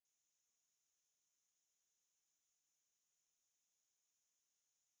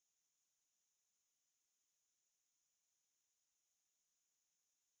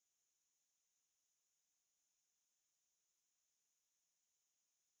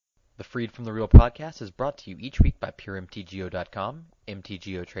The Freed from the Real podcast is brought to you each week by PureMTGO.com,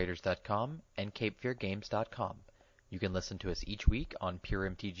 MTGOTraders.com, and CapeFearGames.com. You can listen to us each week on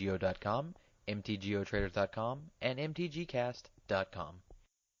PureMTGO.com, MTGOTraders.com, and MTGCast.com.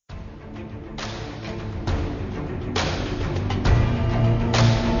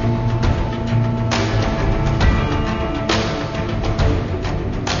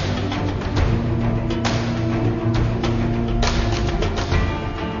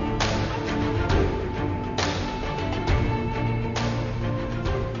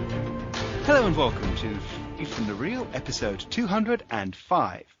 Hello and welcome to Freed from the Real, episode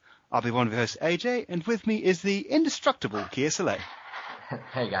 205. I'll be one of your hosts, AJ, and with me is the indestructible Kia Soleil.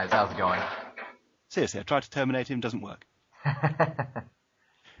 Hey guys, how's it going? Seriously, I tried to terminate him, doesn't work.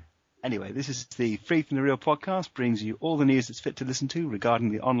 Anyway, this is the Freed from the Real podcast, brings you all the news that's fit to listen to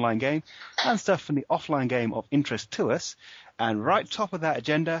regarding the online game and stuff from the offline game of interest to us. And right top of that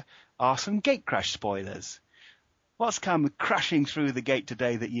agenda are some gate crash spoilers. What's come crashing through the gate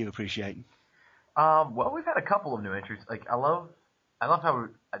today that you appreciate? Well, we've had a couple of new entries. Like, I love how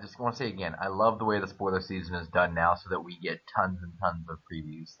I just want to say again, I love the way the spoiler season is done now, so that we get tons and tons of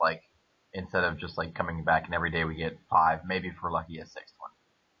previews. Like, instead of just like coming back and every day we get 5, maybe if we're lucky a 6th one.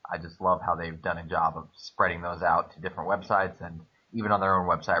 I just love how they've done a job of spreading those out to different websites and even on their own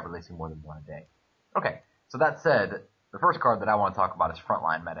website releasing more than one a day. Okay, so that said, the first card that I want to talk about is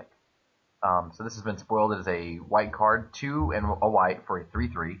Frontline Medic. So this has been spoiled as a white card, 2 and a white for a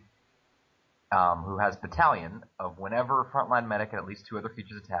 3/3, who has Battalion of whenever Frontline Medic and at least 2 other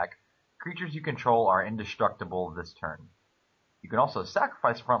creatures attack, creatures you control are indestructible this turn. You can also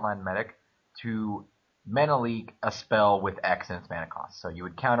sacrifice Frontline Medic to mana leak a spell with X in its mana cost. So you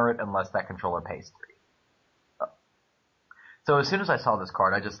would counter it unless that controller pays 3. So as soon as I saw this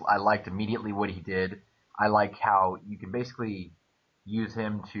card, I liked immediately what he did. I like how you can basically use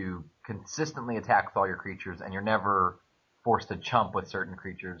him to consistently attack with all your creatures, and you're never forced to chump with certain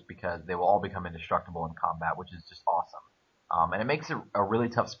creatures because they will all become indestructible in combat, which is just awesome. And it makes it a really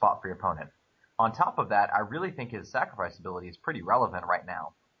tough spot for your opponent. On top of that, I really think his sacrifice ability is pretty relevant right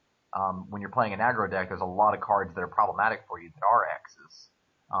now. When you're playing an aggro deck, there's a lot of cards that are problematic for you that are X's.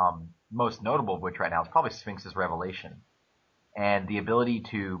 Most notable of which right now is probably Sphinx's Revelation. And the ability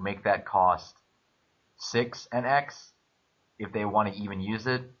to make that cost 6 and X, if they want to even use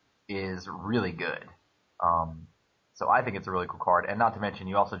it, is really good. So I think it's a really cool card. And not to mention,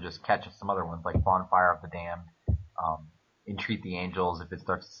 you also just catch some other ones like Bonfire of the Damned, Entreat the Angels if it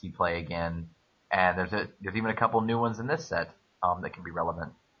starts to see play again. And there's even a couple new ones in this set that can be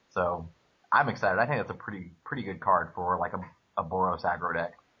relevant. So I'm excited. I think that's a pretty good card for like a Boros aggro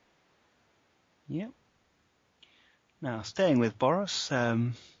deck. Yep. Now, staying with Boros,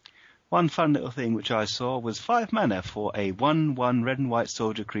 one fun little thing which I saw was 5 mana for a 1/1 red and white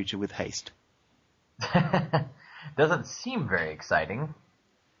soldier creature with haste. Doesn't seem very exciting.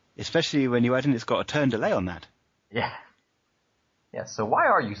 Especially when you add in it's got a turn delay on that. Yeah. Yeah, so why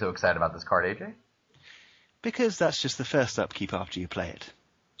are you so excited about this card, AJ? Because that's just the first upkeep after you play it.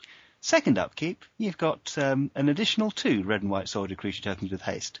 Second upkeep, you've got an additional 2 red and white soldier creature tokens with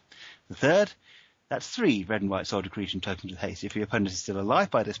haste. The third, that's 3 red and white soldier creature tokens with haste. If your opponent is still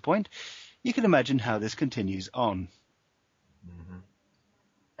alive by this point, you can imagine how this continues on. Mm-hmm.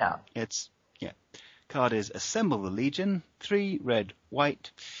 Yeah. Card is Assemble the Legion, 3 red,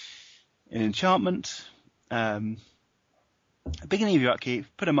 white, an enchantment. Beginning of your upkeep,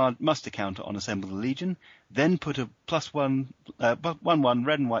 put a muster counter on Assemble the Legion, then put a +1/1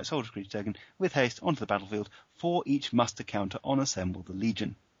 red and white soldier creature token with haste onto the battlefield for each muster counter on Assemble the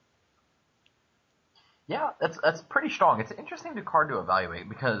Legion. Yeah, that's pretty strong. It's an interesting card to evaluate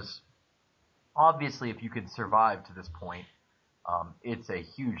because obviously if you can survive to this point, it's a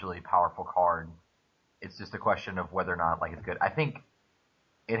hugely powerful card. It's just a question of whether or not like it's good. I think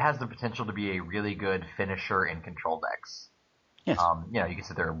it has the potential to be a really good finisher in control decks. Yes. You can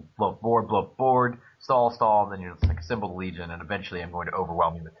sit there and blow up board, stall, and then you just like Assemble the Legion, and eventually I'm going to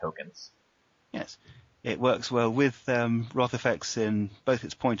overwhelm you with tokens. Yes. It works well with Wrath effects in both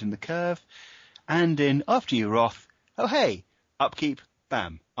its point and the curve, and in after you Wrath, oh hey, upkeep,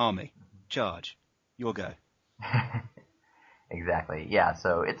 bam, army, charge, your go. Exactly. Yeah,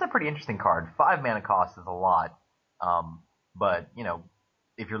 so it's a pretty interesting card. 5 mana cost is a lot, but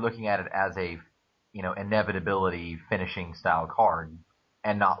if you're looking at it as a inevitability finishing style card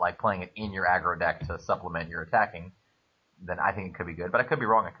and not like playing it in your aggro deck to supplement your attacking, then I think it could be good. But I could be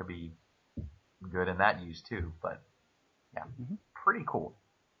wrong. It could be good in that use too. But yeah, Pretty cool.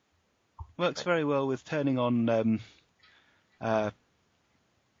 Works very well with turning on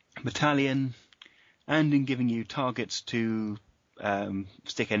Battalion and in giving you targets to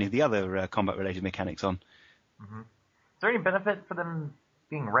stick any of the other combat-related mechanics on. Mm-hmm. Is there any benefit for them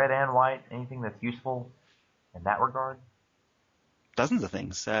being red and white? Anything that's useful in that regard? Dozens of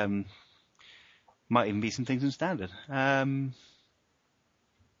things. Might even be some things in standard.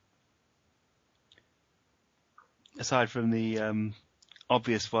 Aside from the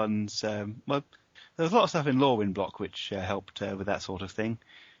obvious ones, well, there's a lot of stuff in Lorwyn block which helped with that sort of thing.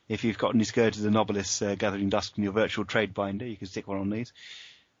 If you've got any Scourges and Nobilis gathering dust in your virtual trade binder, you can stick one on these.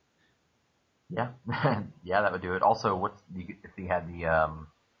 Yeah, yeah, that would do it. Also, if he had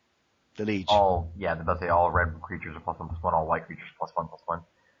The Liege. all red creatures are +1/+1, all white creatures +1/+1.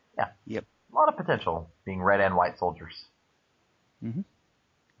 Yeah. Yep. A lot of potential being red and white soldiers. Mm-hmm.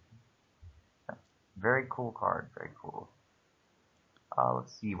 Very cool card. Very cool.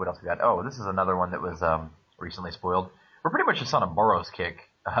 Let's see what else we got. Oh, this is another one that was recently spoiled. We're pretty much just on a Boros kick,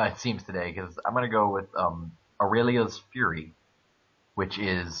 it seems today, because I'm going to go with Aurelia's Fury, which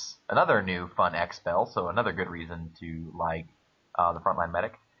is another new fun X spell, so another good reason to like the Frontline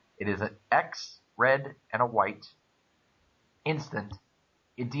Medic. It is an X, red, and a white instant.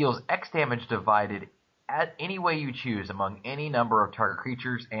 It deals X damage divided at any way you choose among any number of target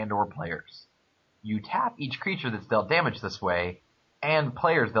creatures and or players. You tap each creature that's dealt damage this way, and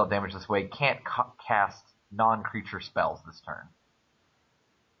players dealt damage this way can't cast non-creature spells this turn.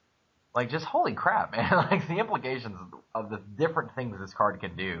 Like, just holy crap, man. Like, the implications of the different things this card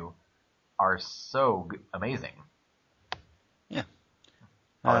can do are so amazing. Yeah.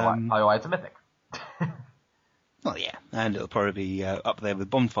 Probably why it's a mythic. Well, yeah, and it'll probably be up there with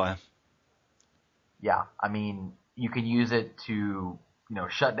Bonfire. Yeah, I mean, you can use it to,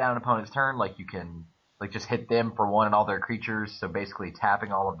 shut down an opponent's turn. Like, you can, just hit them for one and all their creatures. So basically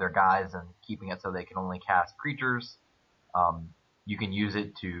tapping all of their guys and keeping it so they can only cast creatures. You can use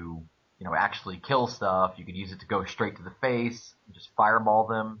it to, actually kill stuff. You can use it to go straight to the face and just fireball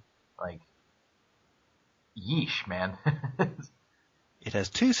them. Like, yeesh, man. It has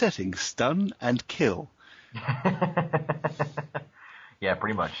two settings, stun and kill. Yeah,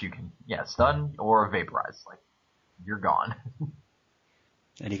 pretty much. You can, stun or vaporize. Like, you're gone.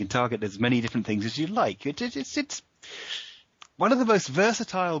 And you can target as many different things as you like. It's one of the most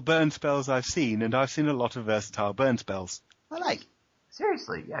versatile burn spells I've seen, and I've seen a lot of versatile burn spells. I like.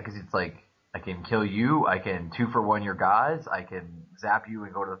 Seriously, yeah, because it's like, I can kill you, I can 2-for-1 your guys, I can zap you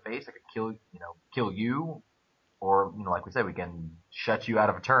and go to the face, I can kill you, or, like we said, we can shut you out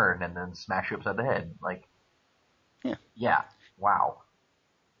of a turn and then smash you upside the head. Like, yeah, wow.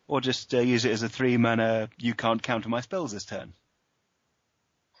 Or just use it as a 3-mana, you can't counter my spells this turn.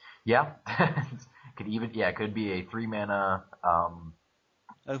 Yeah. It could be a 3-mana,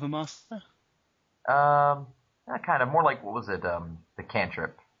 Overmaster? Kind of more like, what was it, the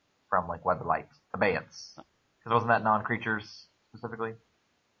cantrip from, like, Weatherlight, Abeyance. Because wasn't that non-creatures, specifically?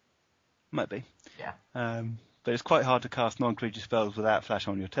 Might be. Yeah. But it's quite hard to cast non-creature spells without flash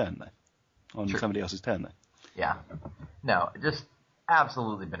on your turn, though. On True. somebody else's turn, though. Yeah. No, just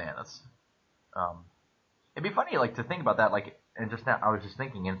absolutely bananas. It'd be funny, to think about that, and just now, I was just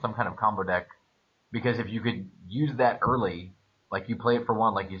thinking, in some kind of combo deck, because if you could use that early, you play it for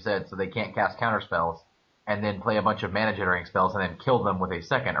one, like you said, so they can't cast counter spells, and then play a bunch of mana generating spells, and then kill them with a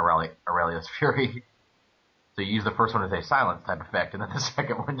second Aurelia's Fury. So you use the first one as a silence type effect, and then the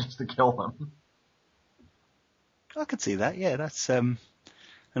second one just to kill them. I could see that, yeah, that's, and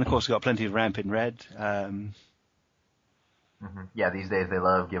of course we've got plenty of ramp in red. Yeah, these days they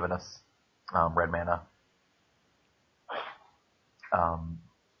love giving us, red mana.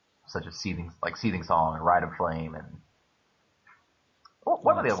 Such as Seething Song and Ride of Flame and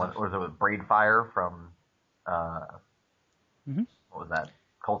one of the other ones, or was it with Braid Fire from what was that?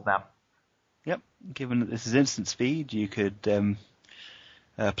 Cold Snap? Yep. Given that this is instant speed, you could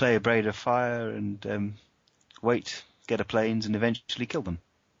play a Braid of Fire and wait, get a planes, and eventually kill them.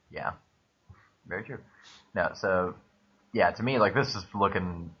 Yeah. Very true. No, so yeah, to me, this is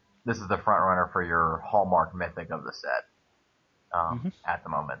the front runner for your Hallmark Mythic of the set. At the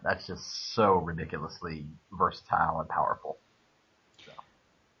moment. That's just so ridiculously versatile and powerful. So.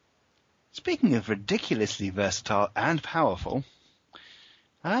 Speaking of ridiculously versatile and powerful,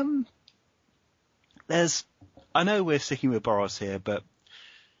 I know we're sticking with Boros here, but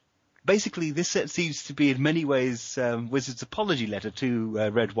basically this set seems to be in many ways Wizards' apology letter to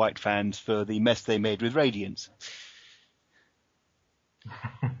red-white fans for the mess they made with Radiance.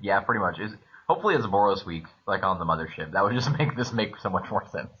 Yeah, pretty much. Hopefully it's Boros week, on the Mothership. That would just make so much more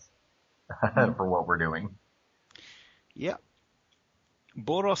sense for what we're doing. Yeah.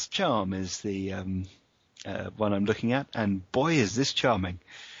 Boros Charm is the one I'm looking at, and boy is this charming.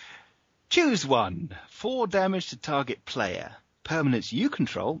 Choose one. 4 damage to target player. permanents you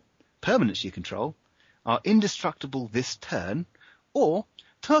control are indestructible this turn, or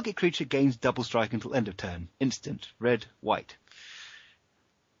target creature gains double strike until end of turn. Instant. Red, white.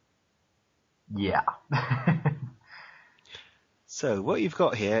 Yeah. So what you've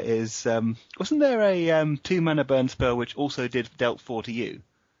got here is, wasn't there a 2-mana burn spell which also dealt 4 to you?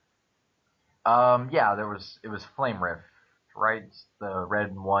 Yeah, it was Flame Rift, right? The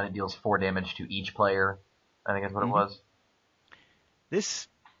red one, it deals 4 damage to each player. I think that's what it was. This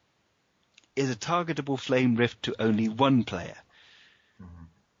is a targetable Flame Rift to only one player.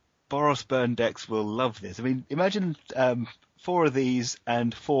 Boros burn decks will love this. I mean, imagine 4 of these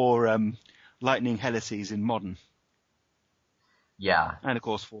and 4 Lightning Helices in Modern. Yeah. And of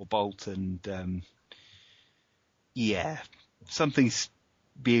course 4 Bolt and something's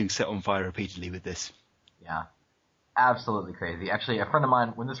being set on fire repeatedly with this. Yeah. Absolutely crazy. Actually, a friend of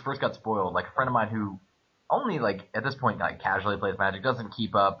mine, when this first got spoiled, like a friend of mine who only like at this point like casually plays Magic, doesn't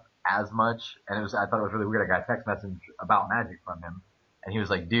keep up as much, and I thought it was really weird. I got a text message about Magic from him, and he was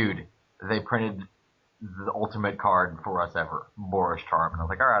like, "Dude, they printed the ultimate card for us ever, Boros Charm." And I was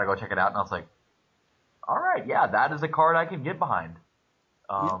like, "All right, I'll go check it out." And I was like, "All right, yeah, that is a card I can get behind."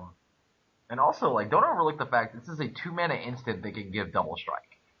 And also, like, don't overlook the fact this is a 2-mana instant that can give double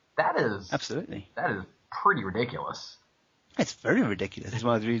strike. That is pretty ridiculous. It's very ridiculous. It's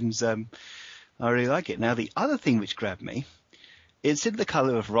one of the reasons I really like it. Now, the other thing which grabbed me, it's in the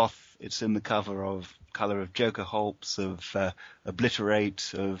colour of Wrath, it's in the colour of Joker Holps, of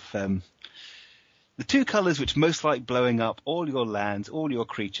Obliterate, of the 2 colours which most like blowing up all your lands, all your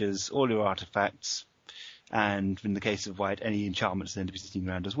creatures, all your artifacts, and in the case of white, any enchantments that end up sitting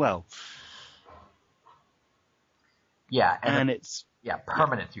around as well. Yeah, and it's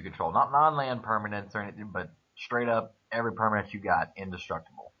permanents you control, not non-land permanents or anything, but straight up every permanent you got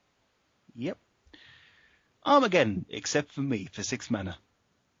indestructible. Yep. Armageddon, except for me, for 6 mana.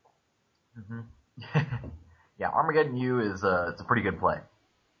 Yeah, Armageddon U is it's a pretty good play,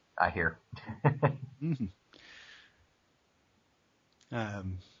 I hear.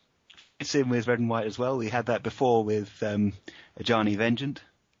 It's in with red and white as well. We had that before with Ajani Vengeant.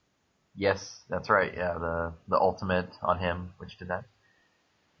 Yes, that's right. Yeah, the ultimate on him, which did that.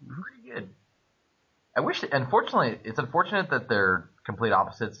 Pretty good. It's unfortunate that they're complete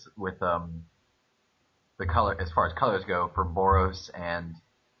opposites with the color, as far as colors go, for Boros and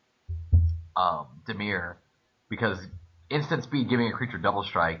Dimir, because instant speed giving a creature double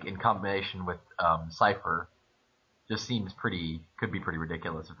strike in combination with Cypher just could be pretty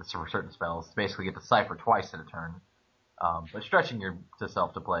ridiculous if it's for certain spells. Basically get the Cypher twice in a turn, but stretching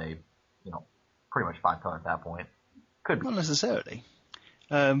yourself to play, pretty much 5 color at that point. Could be. Not necessarily.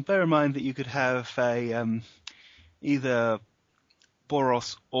 Bear in mind that you could have either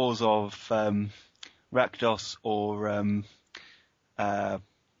Boros, Orzhov, Rakdos, or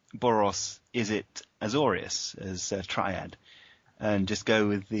Boros, Izzet, Azorius as a triad, and just go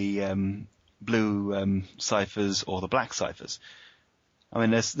with the blue ciphers or the black ciphers. I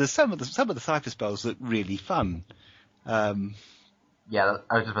mean, there's some of the cipher spells that are really fun. Yeah,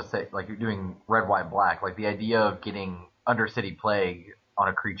 I was just about to say, like, you're doing red, white, black. Like, the idea of getting Undercity Plague on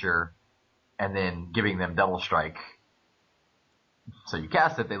a creature and then giving them double strike. So you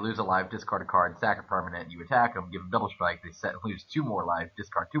cast it, they lose a life, discard a card, sack a permanent, you attack them, give them double strike, they lose 2 more life,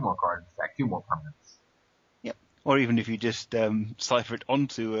 discard 2 more cards, sack 2 more permanents. Yep. Or even if you just cipher it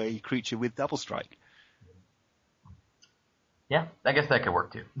onto a creature with double strike. Yeah, I guess that could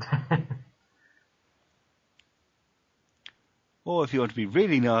work too. Or if you want to be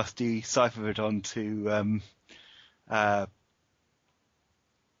really nasty, cipher it onto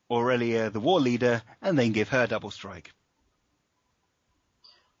Aurelia, the war leader, and then give her double strike.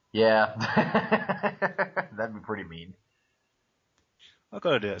 Yeah. That'd be pretty mean. I've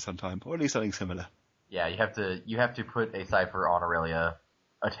got to do it sometime, or at least something similar. Yeah, you have to put a cipher on Aurelia,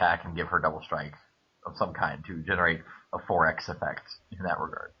 attack, and give her double strike of some kind to generate a 4x effect in that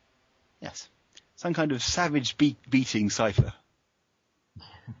regard. Yes. Some kind of savage beating cipher.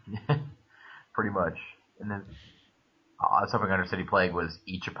 Pretty much. And then I was hoping Undercity Plague was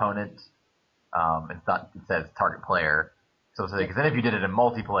each opponent. It says target player. So it's like, because then if you did it in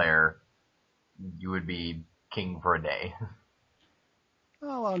multiplayer, you would be king for a day.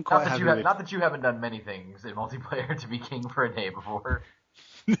 Oh, I'm quite happy with... Not that you haven't done many things in multiplayer to be king for a day before.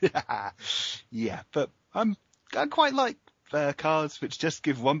 Yeah, but I quite like cards which just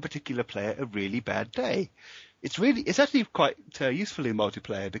give one particular player a really bad day. It's actually quite useful in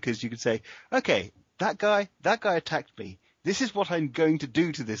multiplayer, because you could say, okay, that guy attacked me. This is what I'm going to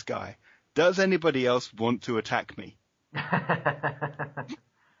do to this guy. Does anybody else want to attack me?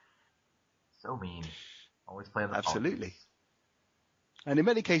 So mean. Always playing the Absolutely. politics. And in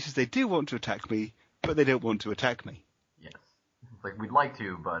many cases, they do want to attack me, but they don't want to attack me. Yes. It's like, we'd like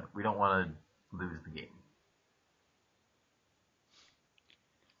to, but we don't want to lose the game.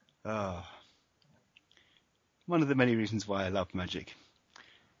 One of the many reasons why I love Magic.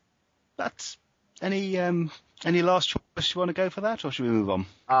 But any last choice you want to go for that, or should we move on?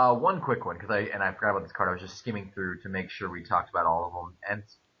 One quick one, because I forgot about this card. I was just skimming through to make sure we talked about all of them, and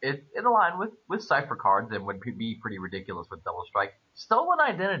it aligned with Cypher cards and would be pretty ridiculous with Double Strike. Stolen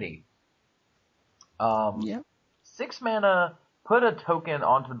Identity. 6 mana, put a token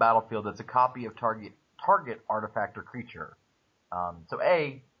onto the battlefield that's a copy of target artifact or creature. So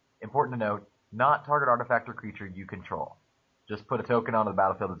important to note, not target artifact or creature you control. Just put a token onto the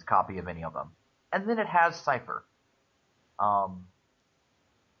battlefield that's a copy of any of them. And then it has Cypher.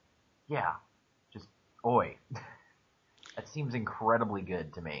 Just, oi. That seems incredibly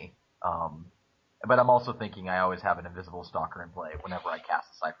good to me. But I'm also thinking I always have an Invisible Stalker in play whenever I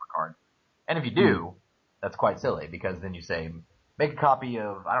cast a Cypher card. And if you do, that's quite silly, because then you say, make a copy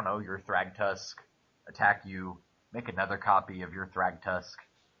of, I don't know, your Thragtusk, attack you, make another copy of your Thragtusk.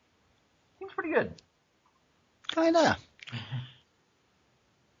 Seems pretty good. Kinda.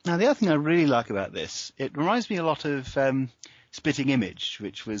 Now, the other thing I really like about this, it reminds me a lot of Spitting Image,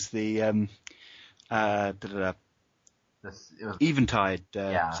 which was the Eventide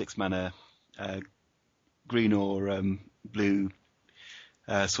 6 mana green or blue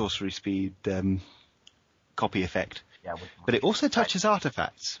sorcery speed copy effect. Yeah, but it also touches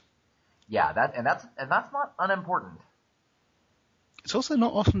artifacts. Yeah, that's not unimportant. It's also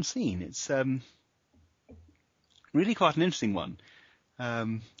not often seen. It's really quite an interesting one.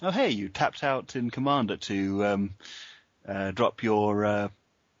 You tapped out in Commander to drop your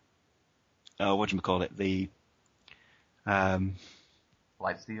whatchamacallit, the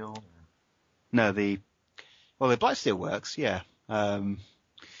Blightsteel? No, the Blightsteel works, yeah.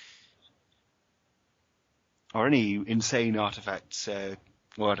 Or any insane artifacts or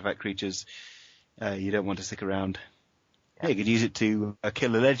artifact creatures you don't want to stick around. Yeah, you could use it to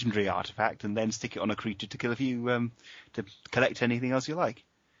kill a legendary artifact and then stick it on a creature to kill a few, to collect anything else you like.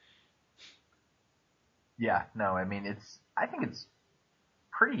 Yeah, no, I mean, I think it's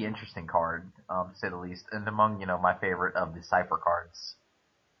pretty interesting card, to say the least, and among, my favorite of the Cypher cards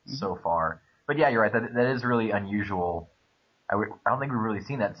so far. But yeah, you're right, that is really unusual. I don't think we've really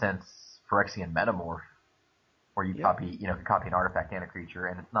seen that since Phyrexian Metamorph, where you copy, can copy an artifact and a creature,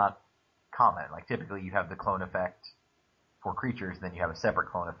 and it's not common. Like, typically you have the clone effect for creatures, then you have a separate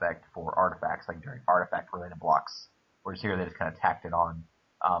clone effect for artifacts, like during artifact-related blocks. Whereas here they just kind of tacked it on,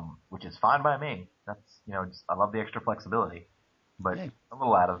 which is fine by me. That's, I love the extra flexibility, but a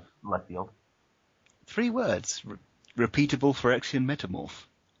little out of left field. 3 words. Repeatable Phyrexian Metamorph.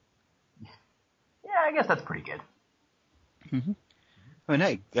 Yeah, I guess that's pretty good. Mm-hmm. I mean,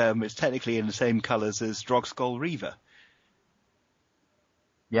 hey, it's technically in the same colours as Drogskull Reaver.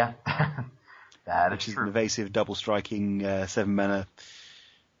 Yeah. That which is true. an evasive double striking 7 mana.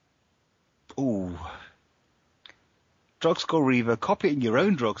 Ooh. Drogskull Reaver, copying your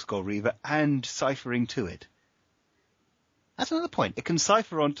own Drogskull Reaver and ciphering to it. That's another point. It can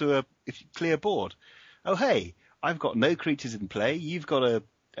cipher onto a clear board. Oh hey, I've got no creatures in play. You've got a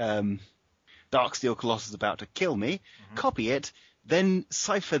Darksteel Colossus about to kill me. Mm-hmm. Copy it, then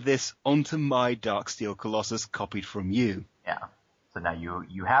cipher this onto my Darksteel Colossus copied from you. Yeah. So now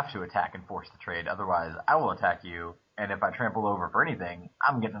you have to attack and force the trade, otherwise I will attack you, and if I trample over for anything,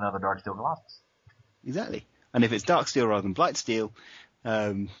 I'm getting another Darksteel Colossus. Exactly. And if it's Darksteel rather than Blightsteel,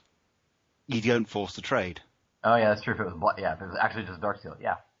 you don't force the trade. Oh yeah, that's true. If it was actually just Darksteel,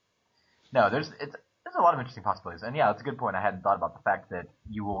 yeah. No, there's a lot of interesting possibilities, and yeah, that's a good point. I hadn't thought about the fact that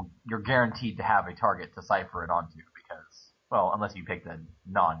you're guaranteed to have a target to cipher it onto, because, well, unless you pick the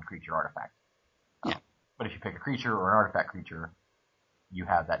non-creature artifact. Yeah. But if you pick a creature or an artifact creature, you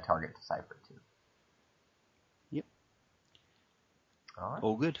have that target to cipher to. Yep. All right.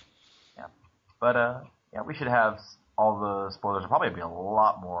 All good. Yeah. But, we should have all the spoilers. There'll probably be a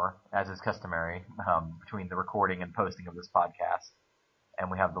lot more, as is customary, between the recording and posting of this podcast.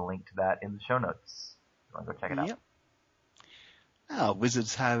 And we have the link to that in the show notes. You want to go check it out? Yep. Now,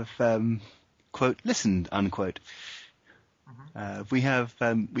 Wizards have, quote, listened, unquote.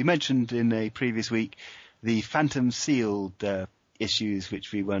 Mm-hmm. We mentioned in a previous week the Phantom Sealed issues,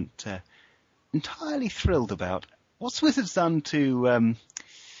 which we weren't entirely thrilled about. What's Wizards done to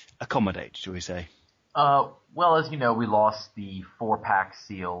accommodate, shall we say? Well, as you know, we lost the 4-pack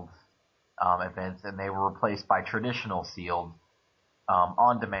sealed events, and they were replaced by traditional sealed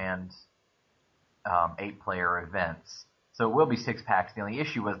on-demand 8-player events. So it will be 6 packs. The only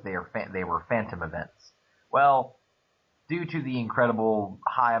issue was they were phantom events. Well, due to the incredible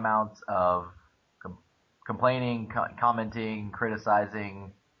high amounts of complaining, commenting,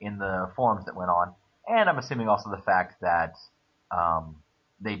 criticizing in the forums that went on, and I'm assuming also the fact that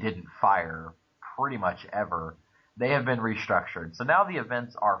they didn't fire pretty much ever, they have been restructured. So now the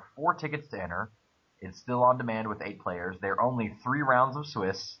events are 4 tickets to enter. It's still on demand with 8 players. There are only 3 rounds of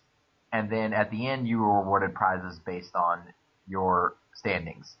Swiss, and then at the end you are awarded prizes based on your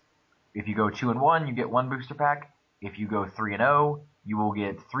standings. If you go 2-1, you get 1 booster pack. If you go 3-0, you will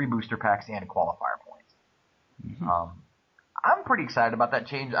get 3 booster packs and a qualifier point. Mm-hmm. I'm pretty excited about that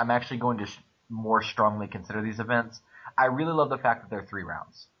change. I'm actually going to more strongly consider these events. I really love the fact that they're 3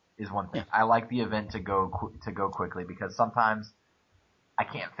 rounds. Is one thing. Yeah. I like the event to go quickly because sometimes I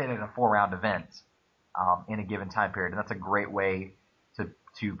can't fit in a 4-round event in a given time period, and that's a great way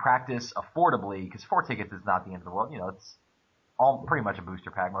to practice affordably because 4 tickets is not the end of the world. You know, it's all pretty much a booster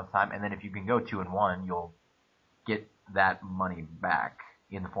pack most of the time, and then if you can go 2-1, you'll get that money back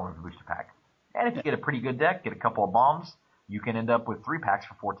in the form of a booster pack. And if you get a pretty good deck, get a couple of bombs, you can end up with 3 packs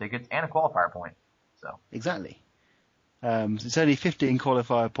for 4 tickets and a qualifier point. So exactly. It's only 15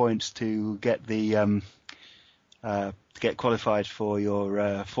 qualifier points to get the to get qualified for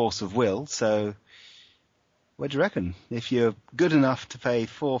your force of will. So, what do you reckon? If you're good enough to pay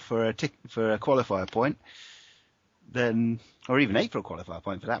 4 for a qualifier point, then, or even 8 for a qualifier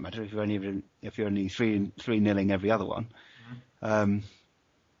point for that matter, if you're only 3-0ing every other one. Mm-hmm.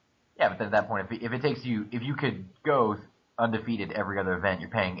 Yeah, but then at that point, if you could go undefeated every other event, you're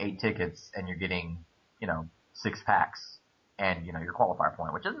paying 8 tickets and you're getting, 6 packs and, your qualifier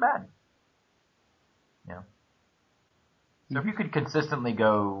point, which isn't bad. So if you could consistently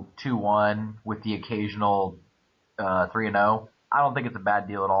go 2-1 with the occasional 3-0, I don't think it's a bad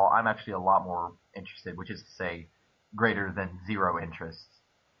deal at all. I'm actually a lot more interested, which is to say greater than 0 interest,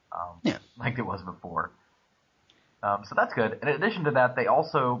 like it was before. So that's good. And in addition to that, they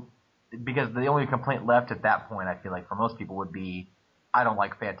also, because the only complaint left at that point, I feel like for most people would be, I don't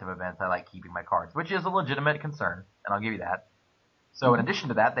like phantom events, I like keeping my cards, which is a legitimate concern, and I'll give you that. So in addition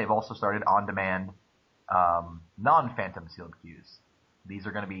to that, they've also started on-demand non-phantom sealed queues. These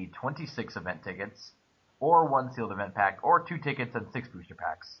are going to be 26 event tickets, or 1 sealed event pack, or 2 tickets and 6 booster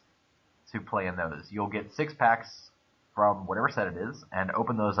packs to play in those. You'll get 6 packs from whatever set it is, and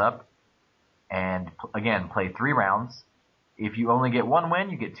open those up, and again, play 3 rounds. If you only get 1 win,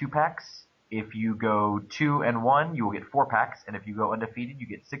 you get 2 packs. If you go 2-1, you will get 4 packs, and if you go undefeated, you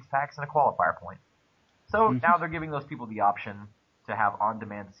get 6 packs and a qualifier point. So now they're giving those people the option to have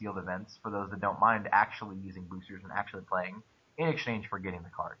on-demand sealed events for those that don't mind actually using boosters and actually playing in exchange for getting the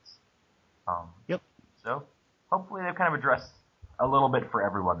cards. Yep. So hopefully they've kind of addressed a little bit for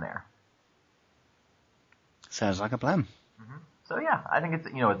everyone there. Sounds like a plan. Mm-hmm. So yeah, I think it's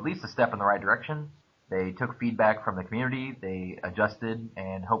at least a step in the right direction. They took feedback from the community, they adjusted,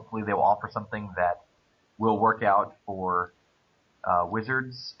 and hopefully they will offer something that will work out for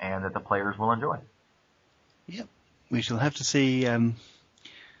Wizards and that the players will enjoy. Yep. We shall have to see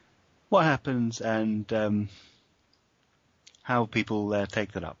what happens and how people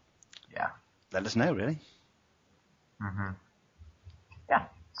take that up. Yeah. Let us know, really. Mm-hmm. Yeah.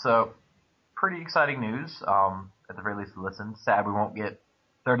 So, pretty exciting news. At the very least, to listen. Sad we won't get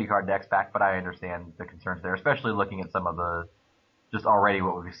 30-card decks back, but I understand the concerns there, especially looking at some of the just already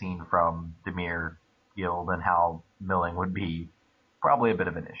what we've seen from Dimir Guild and how milling would be probably a bit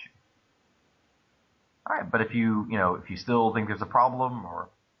of an issue. All right, but if you still think there's a problem or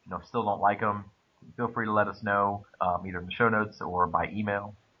still don't like them, feel free to let us know either in the show notes or by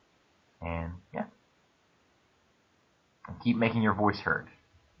email. And yeah, and keep making your voice heard.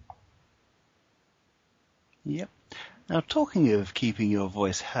 Yep. Now, talking of keeping your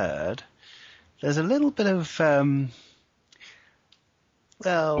voice heard, there's a little bit of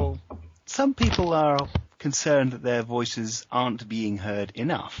some people are concerned that their voices aren't being heard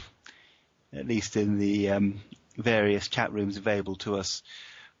enough. At least in the various chat rooms available to us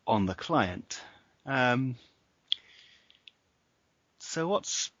on the client. So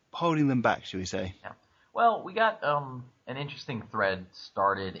what's holding them back, shall we say? Yeah. Well, we got an interesting thread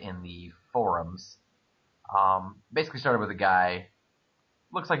started in the forums. Basically started with a guy,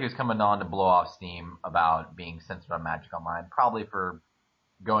 looks like he was coming on to blow off steam about being censored on Magic Online, probably for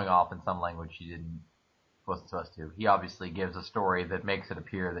going off in some language he didn't supposed to. He obviously gives a story that makes it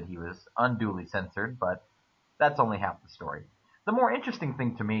appear that he was unduly censored, but that's only half the story. The more interesting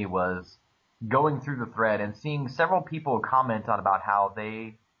thing to me was going through the thread and seeing several people comment on about how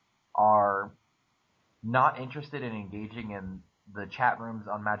they are not interested in engaging in the chat rooms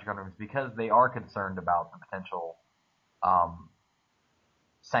on Magic on Rooms because they are concerned about the potential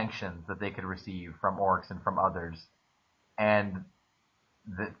sanctions that they could receive from orcs and from others And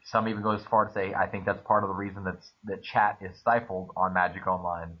some even go as far to say, I think that's part of the reason that chat is stifled on Magic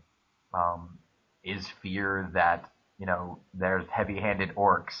Online, is fear that, there's heavy-handed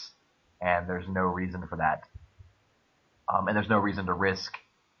orcs, and there's no reason for that. And there's no reason to risk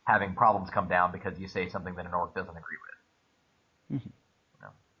having problems come down because you say something that an orc doesn't agree with. Mm-hmm.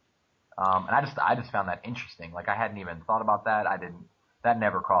 And I just found that interesting. Like, I hadn't even thought about that. That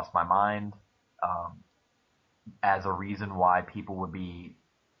never crossed my mind, as a reason why people would be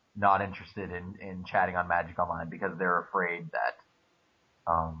not interested in chatting on Magic Online, because they're afraid that,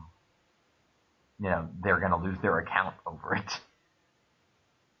 they're going to lose their account over it.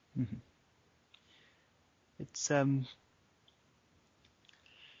 Mm-hmm.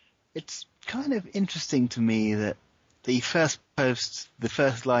 It's kind of interesting to me that the first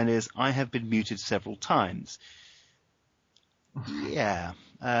line is, I have been muted several times. Yeah.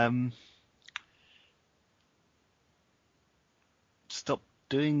 Stop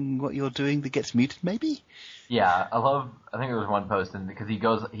doing what you're doing that gets muted, maybe? Yeah, I think there was one post, and because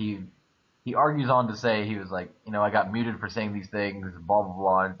he argues on to say, he was like, I got muted for saying these things, blah, blah,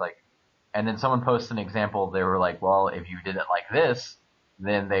 blah. And it's like, and then someone posted an example. They were like, well, if you did it like this,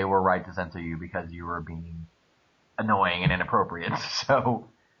 then they were right to censor you because you were being annoying and inappropriate. So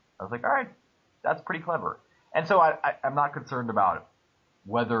I was like, all right, that's pretty clever. And so I'm not concerned about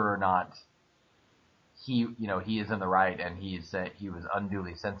whether or not he is in the right and he was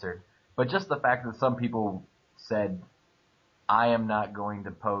unduly censored. But just the fact that some people said, I am not going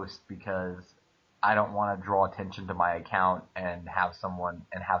to post because I don't want to draw attention to my account and have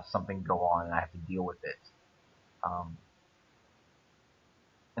something go on and I have to deal with it.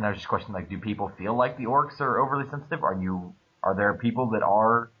 And I was just questioning, like, do people feel like the orcs are overly sensitive? Are there people that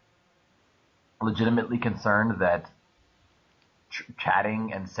are legitimately concerned that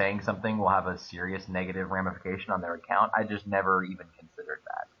chatting and saying something will have a serious negative ramification on their account? I just never even considered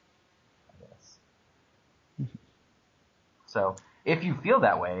that, I guess. So if you feel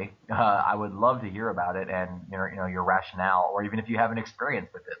that way, I would love to hear about it and your rationale, or even if you have an experience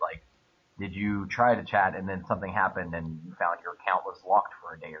with it. Like, did you try to chat and then something happened and you found your account was locked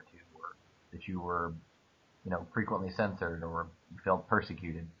for a day or two, or that you were, frequently censored, or you felt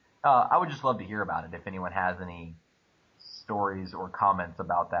persecuted? I would just love to hear about it. If anyone has any stories or comments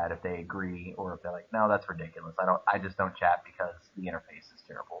about that, if they agree, or if they're like, no, that's ridiculous. I just don't chat because the interface is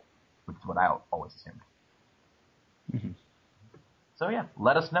terrible, which is what I always assumed. Mm-hmm. So yeah,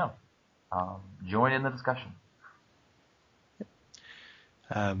 let us know. Join in the discussion.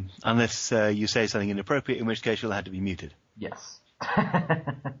 Unless you say something inappropriate, in which case you'll have to be muted. Yes.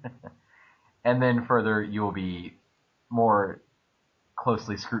 And then further, you will be more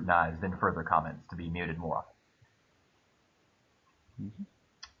closely scrutinized in further comments to be muted more often. Mm-hmm.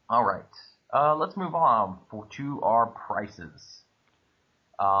 All right. Let's move on to our prices.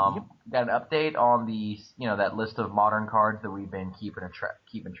 Got an update on that list of modern cards that we've been keeping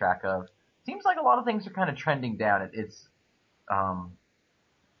track of. Seems like a lot of things are kind of trending down.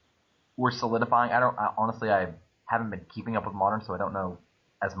 We're solidifying. Honestly, I haven't been keeping up with modern, so I don't know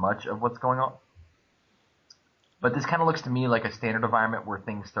as much of what's going on. But this kind of looks to me like a standard environment where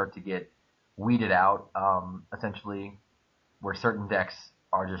things start to get weeded out, essentially, where certain decks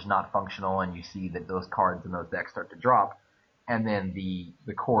are just not functional, and you see that those cards in those decks start to drop, and then the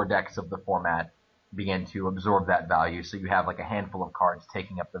core decks of the format begin to absorb that value. So you have like a handful of cards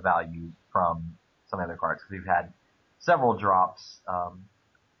taking up the value from some other cards. Because we've had several drops.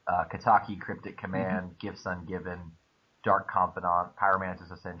 Kataki, Cryptic Command, Gifts Ungiven, Dark Confidant, Pyromancer's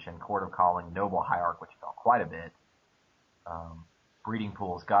Ascension, Court of Calling, Noble Hierarch, which fell quite a bit, Breeding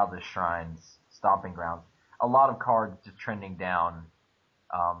Pools, Godless Shrines, Stomping Grounds. A lot of cards just trending down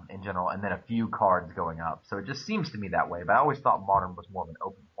in general, and then a few cards going up. So it just seems to me that way, but I always thought Modern was more of an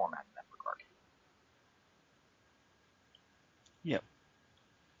open format in that regard.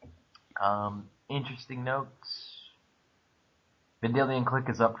 Yep. Interesting notes. Vendilion Click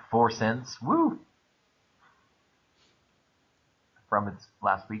is up 4 cents. Woo! From its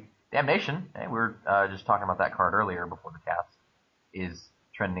last week. Damnation, hey, we were just talking about that card earlier before the cast, is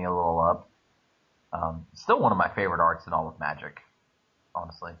trending a little up. Still one of my favorite arts in all of Magic,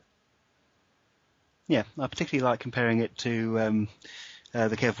 honestly. Yeah, I particularly like comparing it to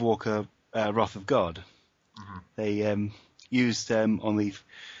the Kev Walker Wrath of God. Mm-hmm. They used on the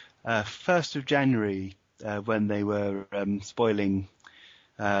 1st of January when they were spoiling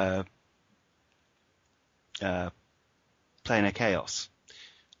Planar Chaos,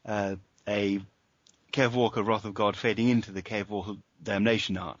 a Kev Walker Wrath of God fading into the Kev Walker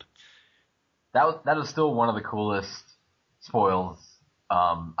Damnation art. That was still one of the coolest spoils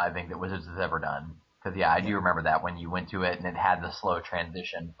I think that Wizards has ever done. Because, yeah, I do remember that when you went to it and it had the slow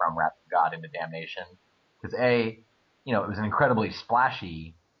transition from Wrath of God into Damnation. Because, it was an incredibly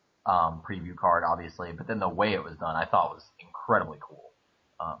splashy preview card, obviously, but then the way it was done I thought was incredibly cool.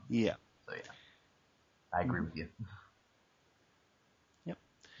 Yeah. So, yeah, I agree with you. Yep.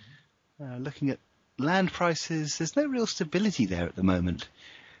 Looking at land prices, there's no real stability there at the moment.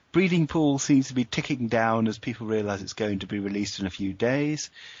 Breeding Pool seems to be ticking down as people realise it's going to be released in a few days.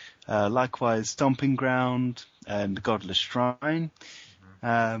 Likewise, Stomping Ground and Godless Shrine.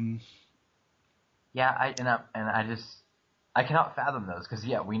 Mm-hmm. I cannot fathom those because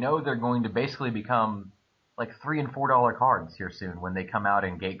we know they're going to basically become like $3 and $4 cards here soon when they come out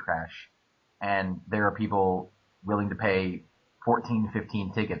in Gatecrash, and there are people willing to pay 14,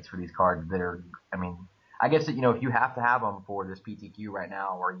 15 tickets for these cards that are, I guess that, if you have to have them for this PTQ right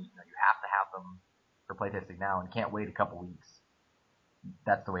now, or you have to have them for playtesting now and can't wait a couple weeks,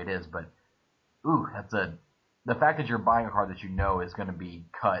 that's the way it is. But the fact that you're buying a card that you know is going to be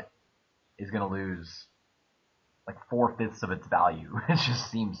cut is going to lose like 4/5 of its value. It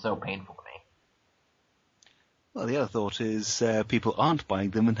just seems so painful to me. Well, the other thought is people aren't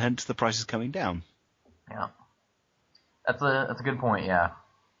buying them, and hence the price is coming down. Yeah, that's a good point. Yeah,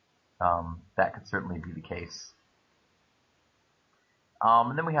 that could certainly be the case.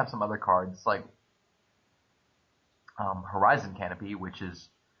 And then we have some other cards like Horizon Canopy, which is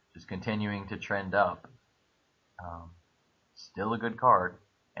just continuing to trend up. Still a good card,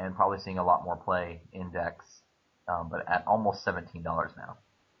 and probably seeing a lot more play in decks, but at almost $17 now.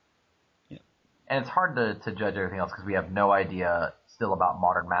 Yeah. And it's hard to judge everything else because we have no idea still about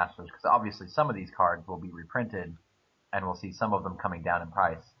Modern Masters, because obviously some of these cards will be reprinted, and we'll see some of them coming down in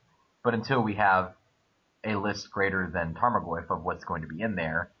price. But until we have a list greater than Tarmogoyf of what's going to be in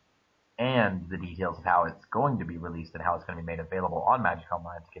there, and the details of how it's going to be released and how it's going to be made available on Magic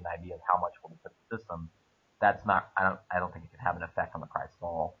Online to get an idea of how much will be put in the system, that's not. I don't think it can have an effect on the price at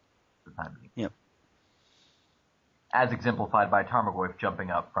all for the time being. Yep. As exemplified by Tarmogoyf jumping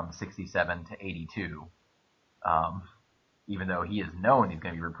up from 67 to 82, even though he is known he's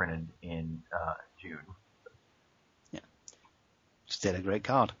going to be reprinted in June. Yeah. Still a great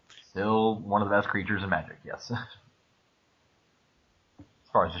card. Still one of the best creatures in Magic, yes.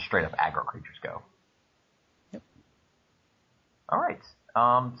 As far as just straight up aggro creatures go. Yep. All right.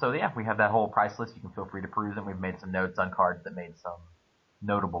 So we have that whole price list. You can feel free to peruse them. We've made some notes on cards that made some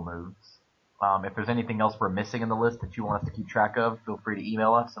notable moves. If there's anything else we're missing in the list that you want us to keep track of, feel free to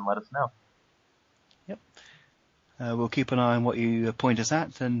email us and let us know. Yep. We'll keep an eye on what you point us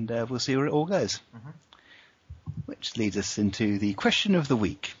at, and we'll see where it all goes. Mm-hmm. Which leads us into the question of the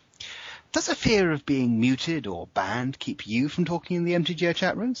week. Does a fear of being muted or banned keep you from talking in the MTGO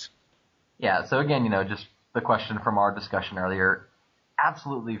chat rooms? Yeah, so again, just the question from our discussion earlier,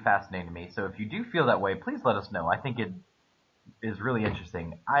 absolutely fascinating to me. So if you do feel that way, please let us know. I think it is really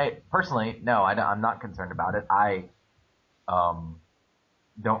interesting. I personally, no, I'm not concerned about it. I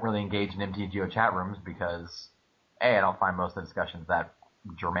don't really engage in MTGO chat rooms because A, I don't find most of the discussions that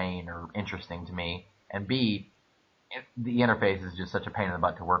germane or interesting to me, and B, the interface is just such a pain in the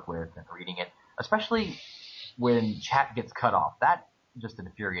butt to work with and reading it, especially when chat gets cut off. That just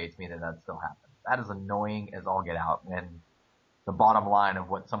infuriates me that still happens. That is annoying as all get out when the bottom line of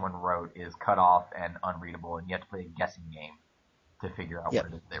what someone wrote is cut off and unreadable, and you have to play a guessing game to figure out what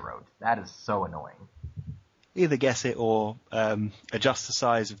it is they wrote. That is so annoying. Either guess it or adjust the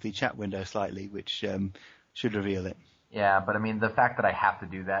size of the chat window slightly, which should reveal it. Yeah, but the fact that I have to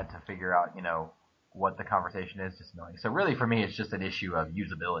do that to figure out, what the conversation is, just annoying. So really for me, it's just an issue of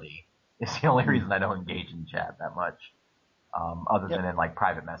usability. It's the only reason I don't engage in chat that much, other than in like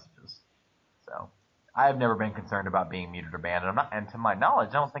private messages. So I've never been concerned about being muted or banned, and to my knowledge,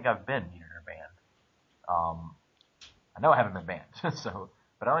 I don't think I've been muted or banned. I know I haven't been banned,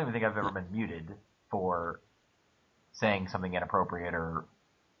 but I don't even think I've ever been muted for saying something inappropriate or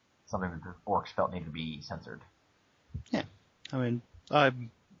something that the orcs felt needed to be censored. Yeah,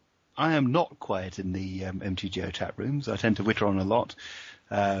 I am not quiet in the MTGO chat rooms. I tend to witter on a lot.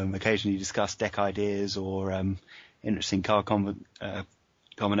 Occasionally discuss deck ideas or interesting card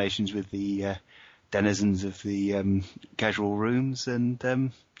combinations with the denizens of the casual rooms.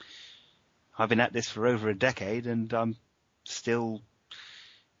 And I've been at this for over a decade, and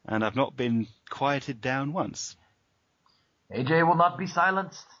I've not been quieted down once. AJ will not be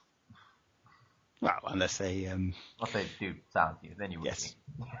silenced. Well, unless they do silence you, then you would yes.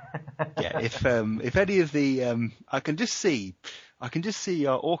 be. Yeah, if any of the I can just see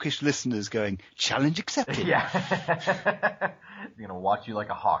our orcish listeners going, challenge accepted. Yeah. He's gonna watch you like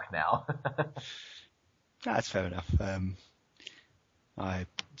a hawk now. That's fair enough. I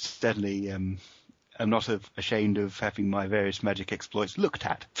certainly am not ashamed of having my various magic exploits looked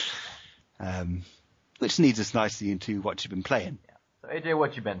at. Which leads us nicely into what you've been playing. Yeah. So AJ,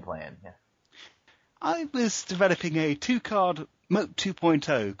 what you been playing? Yeah. I was developing a 2-card Moat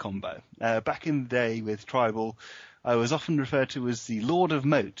 2.0 combo. Back in the day with Tribal, I was often referred to as the Lord of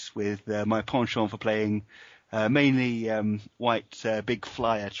Moat, with my penchant for playing mainly white big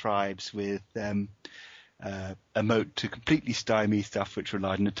flyer tribes with a moat to completely stymie stuff which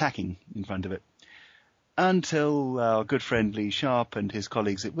relied on attacking in front of it. Until our good friend Lee Sharp and his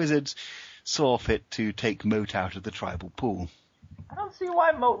colleagues at Wizards saw fit to take Moat out of the Tribal pool. I don't see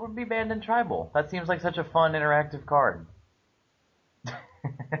why Moat would be banned in Tribal. That seems like such a fun, interactive card.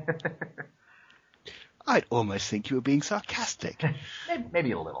 I'd almost think you were being sarcastic.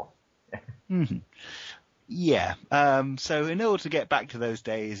 Maybe a little. Mm-hmm. Yeah. So in order to get back to those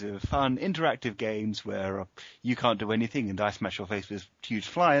days of fun, interactive games where you can't do anything and I smash your face with huge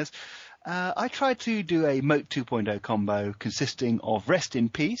flyers, I tried to do a Moat 2.0 combo consisting of Rest in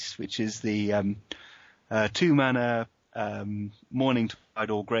Peace, which is the 2-mana Morning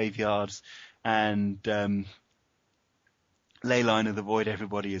Tide or Graveyards, and Leyline of the Void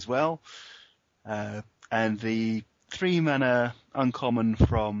everybody as well, and the 3-mana uncommon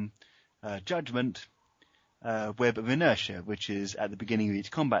from Judgment, Web of Inertia, which is at the beginning of each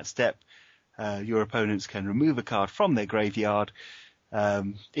combat step, your opponents can remove a card from their graveyard.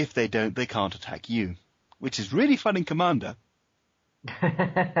 If they don't, they can't attack you, which is really fun in Commander.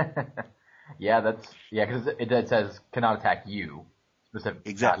 Yeah, because it says cannot attack you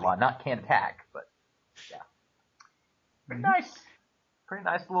specifically. Exactly. Not can't attack, but yeah. Pretty nice. Pretty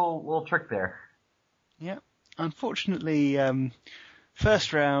nice little trick there. Yeah. Unfortunately,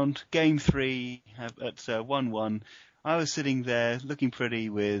 first round, game 3 at 1-1, I was sitting there looking pretty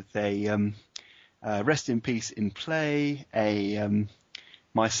with a Rest in Peace in play,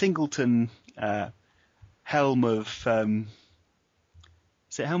 my Singleton Helm of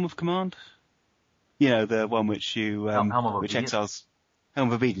is it Helm of Command? You know, the one which you Helm of which Obedience? exiles Helm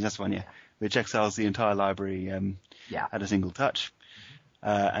of Obedience, that's the one, yeah. Which exiles the entire library at a single touch.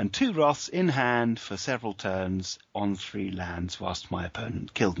 And 2 Wraths in hand for several turns on 3 lands whilst my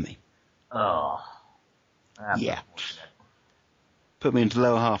opponent killed me. Oh. Yeah. Put me into the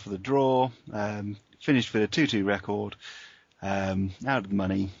lower half of the draw, finished with a 2-2 record, out of the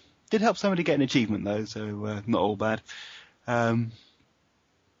money. Did help somebody get an achievement though, so not all bad.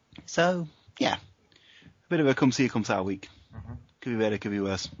 So, yeah. A bit of a come see, come saw week. Mm-hmm. Could be better, could be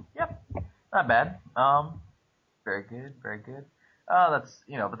worse. Yep. Not bad. Very good, very good. But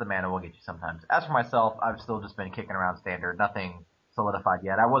the mana will get you sometimes. As for myself, I've still just been kicking around Standard. Nothing solidified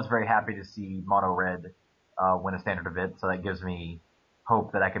yet. I was very happy to see Mono Red win a Standard event, so that gives me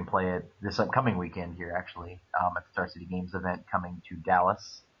hope that I can play it this upcoming weekend here, actually, at the Star City Games event coming to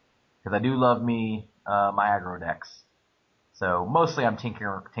Dallas. Because I do love me my aggro decks. So mostly I'm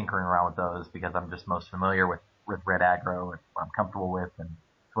tinkering around with those because I'm just most familiar with red aggro and what I'm comfortable with and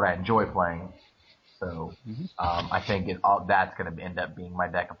what I enjoy playing. So I think that's going to end up being my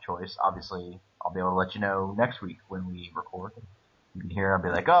deck of choice. Obviously, I'll be able to let you know next week when we record. You can hear I'll be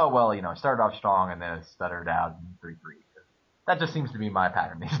like, oh, well, I started off strong and then it stuttered out in 3-3. That just seems to be my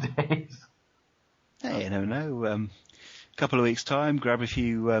pattern these days. Hey, I don't know. A couple of weeks' time, grab a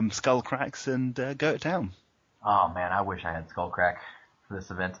few skull cracks and go to town. Oh, man, I wish I had Skullcrack for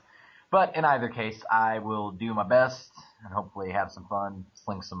this event. But in either case, I will do my best and hopefully have some fun,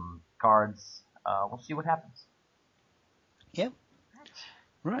 sling some cards. We'll see what happens. Yep.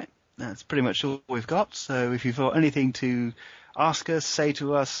 Right. That's pretty much all we've got. So if you've got anything to ask us, say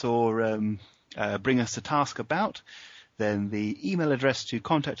to us, or bring us to task about, then the email address to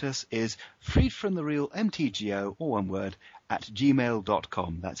contact us is freedfromtherealmtgo, all one word, at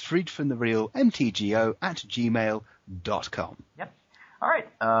gmail.com. That's freedfromtherealmtgo at gmail.com. Yep. All right.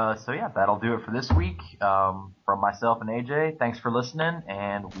 So yeah, that'll do it for this week. From myself and AJ, thanks for listening,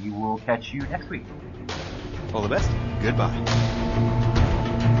 and we will catch you next week. All the best. Goodbye.